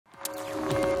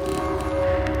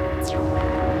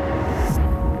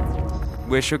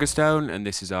We're Sugarstone, and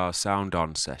this is our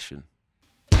SoundON Session.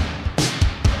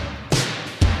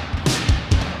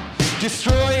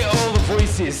 Destroy all the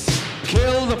voices,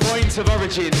 kill the point of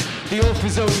origin. The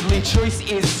author's only choice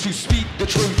is to speak the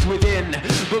truth within.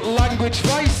 But language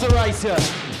fights the writer,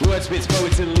 wordsmiths,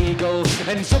 poets and legal,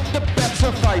 ends up the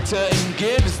better fighter and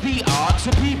gives the art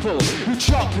to people who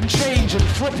chop and change and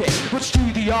flip it, which to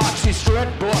the artist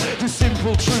dread. But the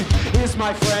simple truth is,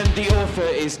 my friend, the author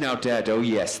is now dead. Oh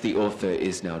yes, the author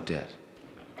is now dead.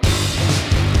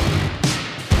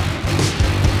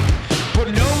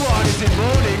 But no one is in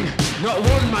mourning, not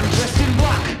one man dressed in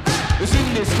black. As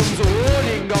in this comes a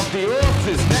warning of the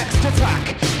author's next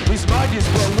attack. His mind is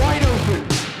well wide open,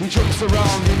 he jumps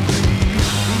around in glee.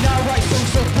 He now writes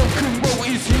songs so broken, woe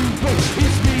is you, woe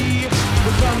is me.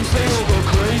 The fans they all go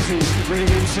crazy, read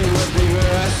into every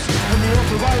verse. And the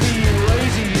author, by being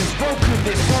lazy, has broken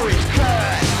this horrid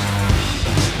curse.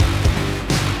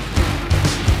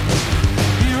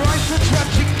 He writes a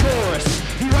tragic chorus,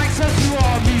 he writes as you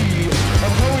are me. A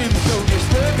poem so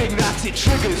disturbing that it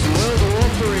triggers World War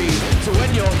III. So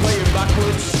when you're playing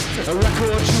backwards, a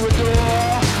record you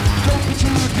adore, don't be too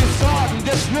disheartened,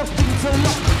 there's nothing to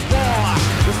look for.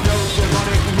 There's no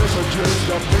demonic messages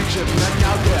of preacher men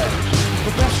now dead.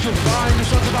 The best you'll find is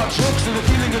songs about drugs and the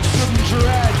feeling of sudden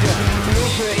dread. The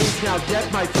author is now dead,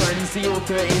 my friends, the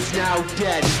author is now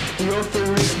dead. The author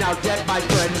is now dead, my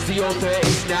friends, the author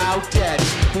is now dead.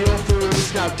 The author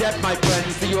is now dead, my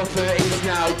friends, the author is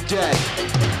now dead.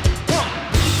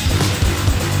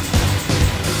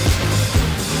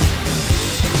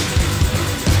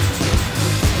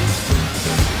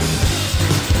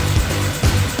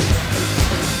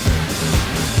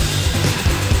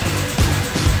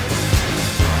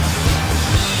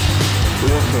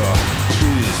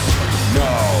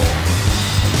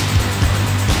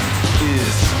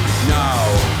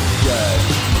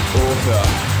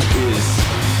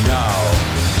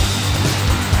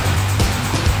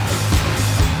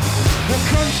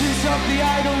 Of the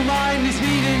idle mind is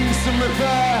needing some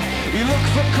repair. You look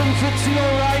for comfort to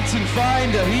your right and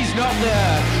find that he's not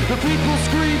there. The people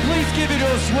scream, please give it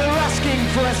us, we're asking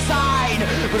for a sign.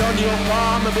 But on your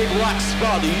palm a big black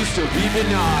spot that used to be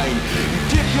benign. You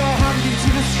dip your hand into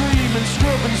the stream and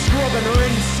scrub and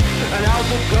rinse. And out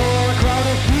the door a crowd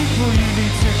of people you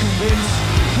need to convince.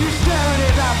 You staring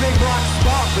at that big black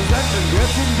spot, resentment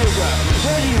getting bigger.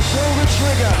 Then you pull the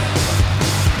trigger.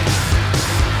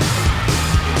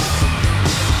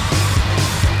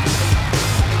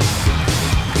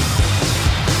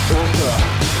 Author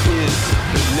is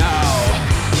now.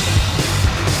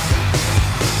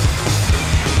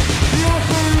 The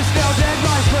author is now dead,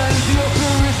 my friends. The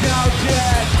author is now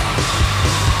dead.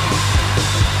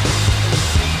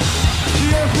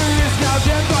 The author is now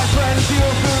dead, my friends. The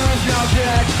author is now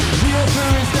dead. The author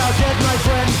is now dead, my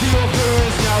friends. The author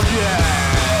is now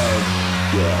dead.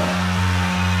 Yeah.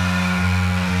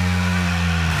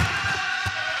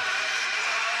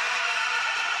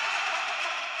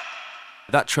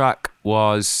 That track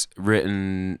was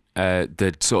written,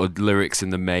 the sort of lyrics in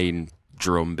the main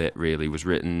drum bit really was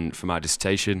written for my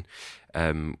dissertation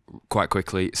quite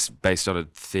quickly. It's based on a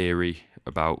theory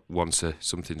about once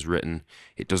something's written,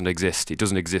 it doesn't exist. It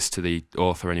doesn't exist to the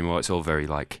author anymore. It's all very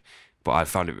like, but I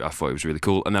thought it was really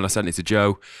cool. And then I sent it to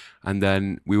Joe, and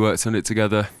then we worked on it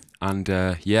together. And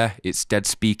yeah, it's dead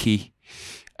speaky,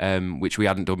 which we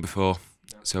hadn't done before.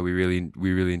 So we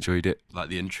really enjoyed it. Like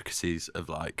the intricacies of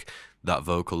like that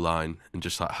vocal line and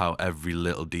just like how every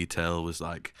little detail was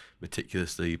like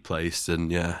meticulously placed,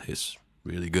 and yeah, it's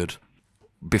really good.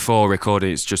 Before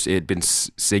recording, it had been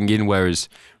singing, whereas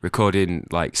recording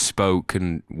like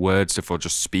spoken word stuff or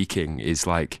just speaking is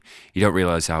like, you don't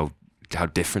realise how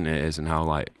different it is and how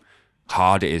like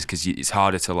hard it is, because it's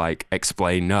harder to like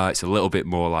explain. No, it's a little bit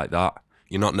more like that.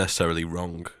 You're not necessarily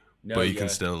wrong, but you can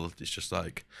still, it's just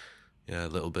like, yeah,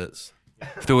 little bits.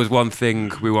 If there was one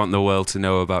thing we want the world to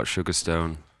know about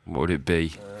Sugarstone, what would it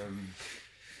be?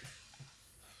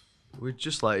 We'd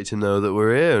just like you to know that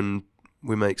we're here and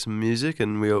we make some music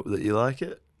and we hope that you like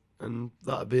it. And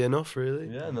that'd be enough, really.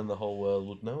 Yeah, and then the whole world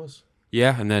would know us.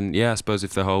 Yeah, and then, yeah, I suppose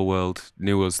if the whole world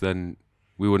knew us, then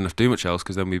we wouldn't have to do much else,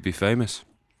 because then we'd be famous.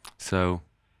 So,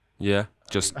 yeah,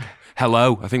 just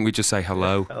hello. I think we'd just say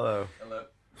hello. Hello.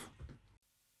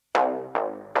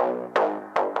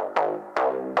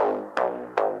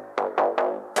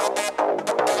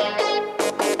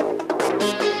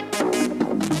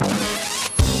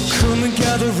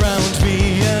 Gather round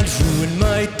me and ruin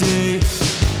my day.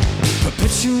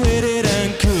 Perpetuated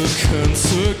anchor,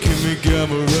 cancer, give me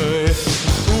gamma ray.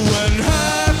 When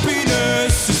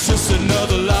happiness is just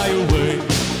another lie away.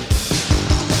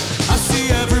 I see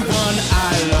everyone I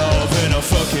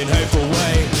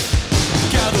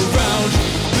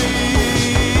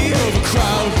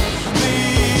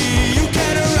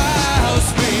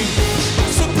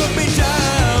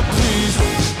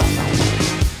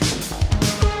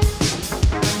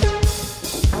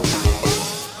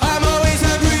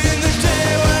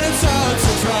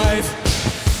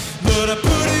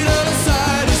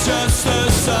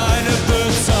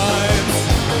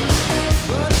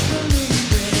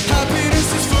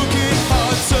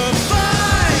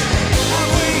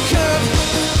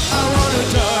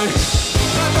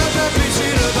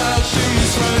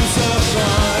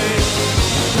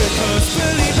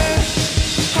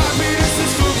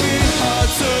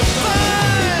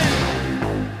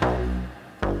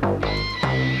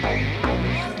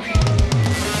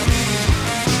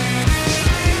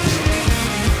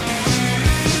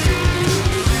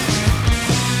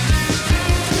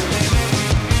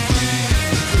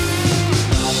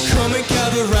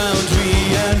around me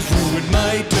and ruin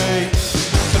my day.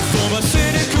 And for my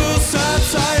cynical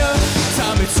satire,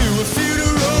 tie me to a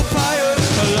funeral pyre,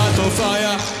 a life on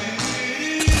fire.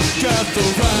 Gather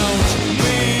round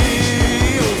me,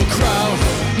 overcrowd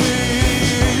me,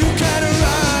 you can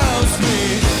arouse me,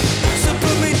 so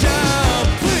put me down,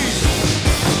 please.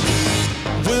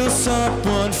 Will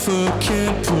someone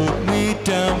fucking put me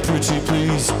down, pretty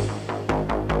please?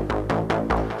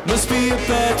 Must be a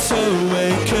better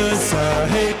way, 'cause I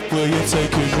hate where you're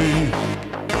taking me.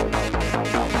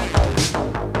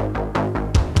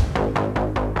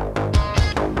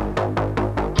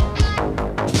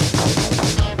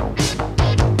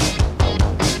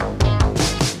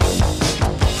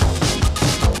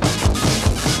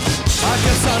 I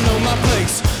guess I know my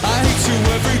place, I hate you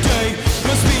every day.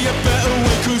 Must be a better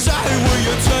way, 'cause I hate where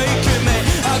you're taking me.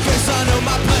 I guess I know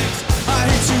my place, I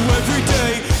hate you every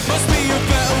day. Must be a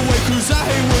better way, 'cause I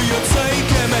hate where you're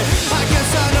taking me. I guess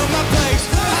I know my place,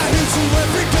 I hate you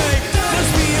every day.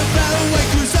 Must be a better way,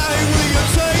 'cause I hate where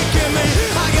you're taking me.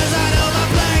 I guess I know my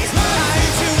place, I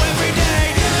hate you every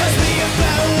day. Must be a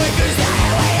better way, 'cause I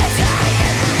hate where you're taking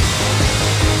me.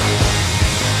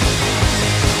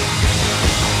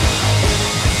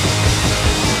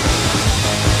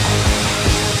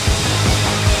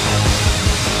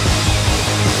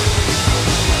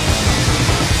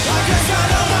 I guess I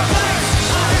know my place,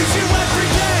 I hate you every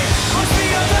day. Must be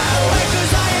a better way,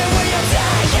 'cause I hate where you're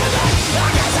taking me. I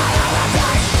guess I know my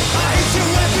place, I hate you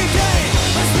every day.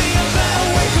 Must be a better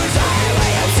way, 'cause I hate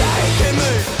where you're taking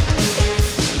me.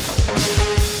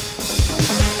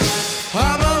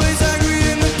 I'm always angry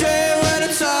in the day when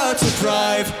it's hard to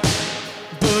thrive,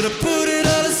 but I put it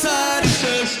all aside, it's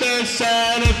just a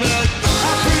sign of love.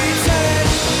 I pretend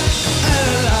and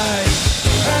I lie,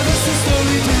 ever so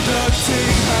slowly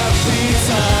deducting happy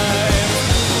time.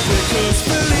 Because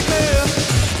believe me,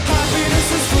 happiness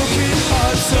is fucking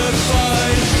hard to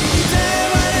find. Day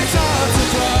when it's hard to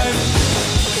thrive,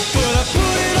 but I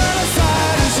put it all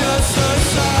aside, it's just a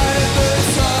sign of the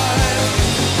time.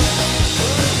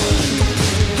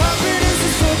 Happiness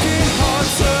is fucking hard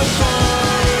to find.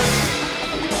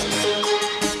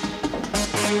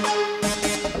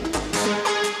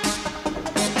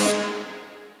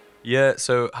 Yeah,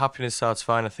 so happiness hard to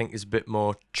find, I think, is a bit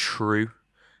more true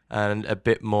and a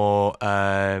bit more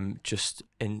just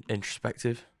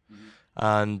introspective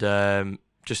and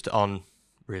just on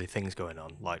really things going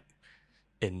on, like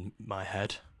in my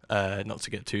head. Not to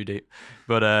get too deep,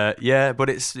 but yeah, but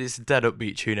it's a dead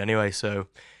upbeat tune anyway, so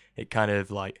it kind of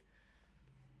like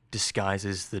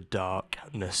disguises the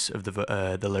darkness of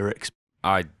the lyrics.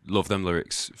 I love them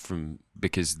lyrics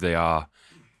because they are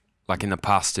like in the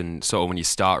past, and sort of when you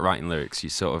start writing lyrics, you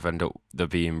sort of end up they're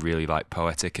being really like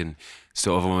poetic and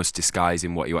sort of almost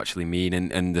disguising what you actually mean,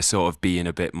 and they're sort of being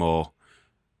a bit more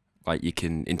like you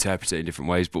can interpret it in different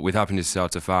ways. But with Happiness is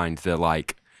Hard to Find, they're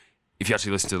like, if you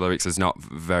actually listen to the lyrics, there's not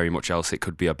very much else it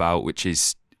could be about, which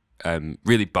is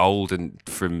really bold and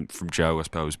from Joe, I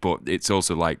suppose. But it's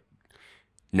also like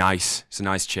nice. It's a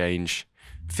nice change.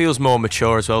 Feels more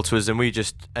mature as well to us, and we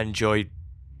just enjoy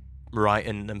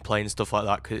writing and playing stuff like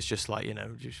that because it's just like, you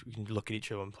know, just we can look at each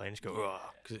other and play and just go, oh,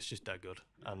 because it's just that good.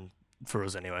 And for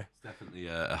us anyway. Definitely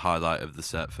a highlight of the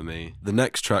set for me. The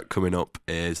next track coming up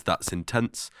is That's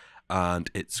Intense, and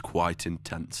it's quite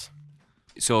intense.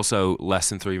 It's also less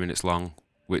than 3 minutes long,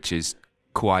 which is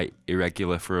quite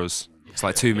irregular for us. It's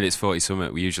like 2 minutes 40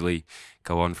 something. We usually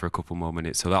go on for a couple more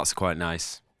minutes, so that's quite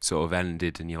nice. Sort of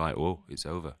ended, and you're like, whoa, it's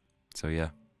over. So yeah,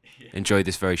 enjoy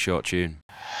this very short tune.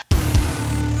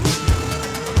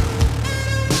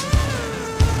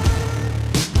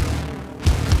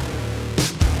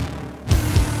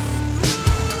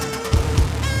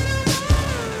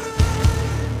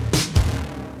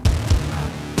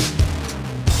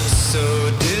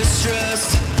 So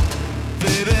distressed,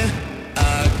 baby,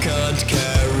 I can't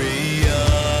carry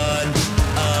on.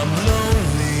 I'm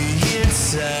lonely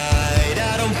inside,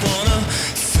 I don't wanna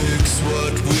fix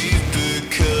what we've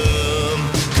become.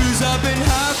 'Cause I've been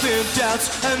having doubts,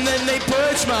 and then they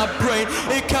purge my brain.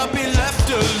 It can't be left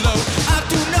alone, I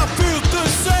do not feel the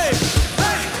same.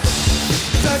 Hey!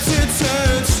 That's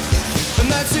intense,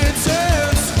 and that's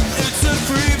intense. It's a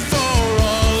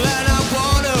free-for-all, and I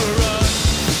wanna run.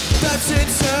 That's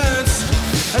intense,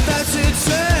 and that's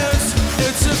intense.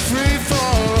 It's a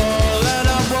free-for-all, and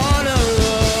I wanna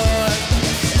run.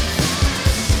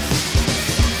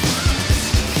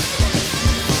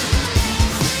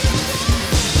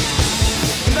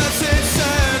 And that's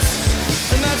intense,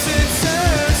 and that's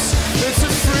intense. It's a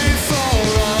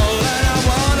free-for-all, and I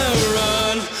wanna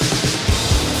run.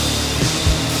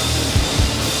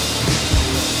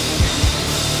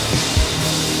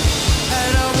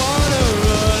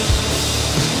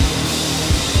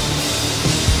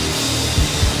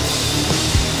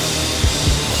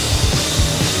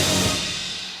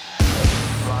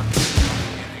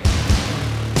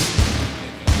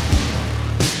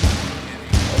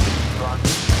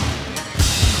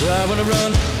 wanna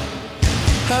run,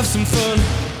 have some fun,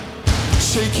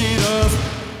 shake it off,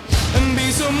 and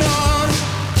be someone.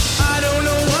 I don't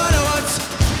know what I want,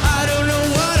 I don't know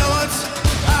what I want,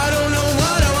 I don't know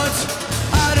what I want,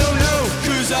 I don't know,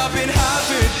 'cause I've been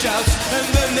having doubts, and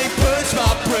then they purge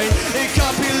my brain, it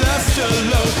can't be left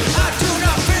alone. I do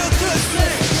not feel the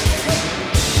same,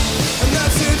 and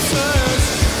that's intense,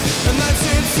 and that's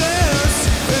intense.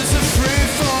 It's a free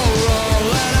for all,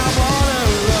 and I wanna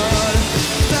run.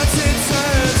 That's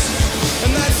intense,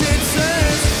 and that's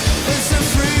intense. It's a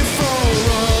free for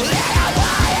all, and I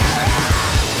wanna run.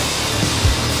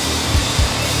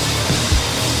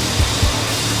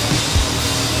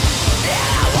 And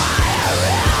I wanna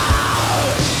run.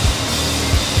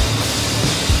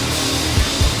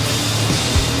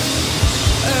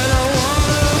 And I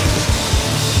wanna.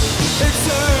 It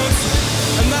turns,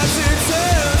 and that's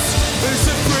intense. It's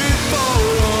a free for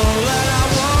all, and I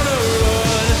wanna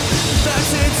run.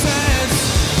 That's intense,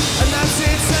 and that's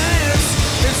intense.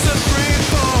 It's a free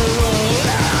for all,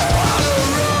 and I wanna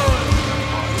run.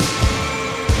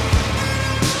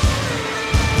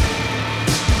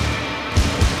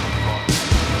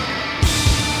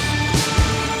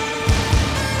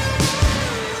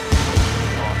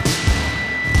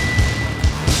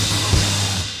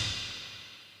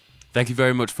 Thank you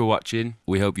very much for watching.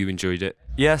 We hope you enjoyed it.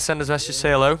 Yeah, send us a message,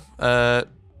 say hello.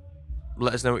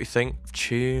 Let us know what you think.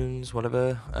 Tunes,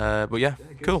 whatever. But yeah,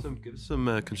 cool. Give us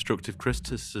some constructive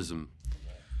criticism.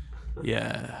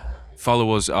 Yeah.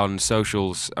 Follow us on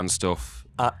socials and stuff.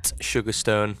 At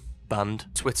Sugarstone Band.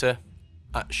 Twitter,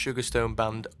 at Sugarstone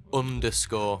Band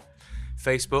 _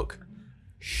 Facebook,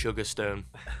 Sugarstone.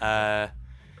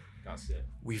 That's it.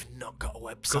 We've not got a Come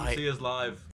website. see us live.